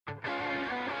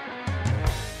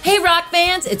Hey rock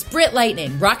fans, it's Britt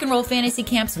Lightning, Rock and Roll Fantasy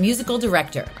Camp's musical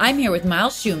director. I'm here with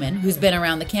Miles Schumann, who's been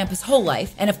around the camp his whole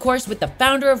life, and of course with the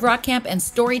founder of Rock Camp and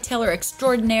storyteller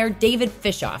extraordinaire David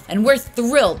Fishoff. And we're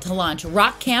thrilled to launch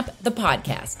Rock Camp, the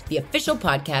podcast, the official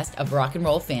podcast of Rock and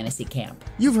Roll Fantasy Camp.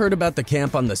 You've heard about the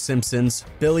camp on The Simpsons,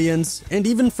 Billions, and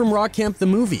even from Rock Camp the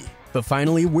movie. But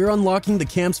finally, we're unlocking the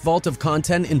camp's vault of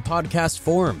content in podcast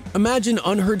form. Imagine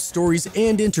unheard stories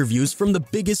and interviews from the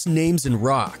biggest names in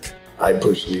rock. I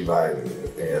pushed Levi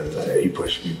and he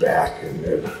pushed me back, and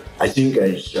then I think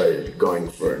I started going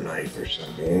for a knife or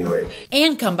something. Anyway.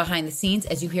 And come behind the scenes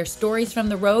as you hear stories from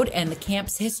the road and the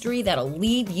camp's history that'll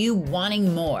leave you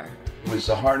wanting more. It was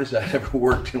the hardest I'd ever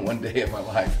worked in one day of my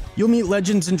life. You'll meet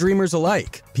legends and dreamers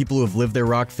alike, people who have lived their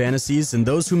rock fantasies and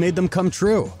those who made them come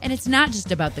true. And it's not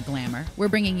just about the glamour. We're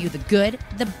bringing you the good,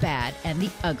 the bad, and the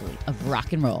ugly of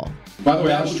rock and roll. By the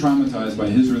way, I was traumatized by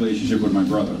his relationship with my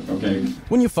brother, okay?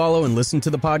 When you follow and listen to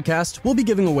the podcast, we'll be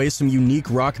giving away some unique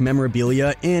rock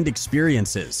memorabilia and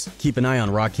experiences. Keep an eye on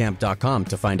rockcamp.com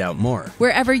to find out more.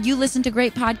 Wherever you listen to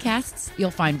great podcasts,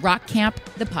 you'll find Rock Camp,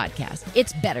 the podcast.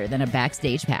 It's better than a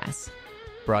backstage pass.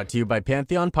 Brought to you by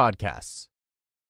Pantheon Podcasts.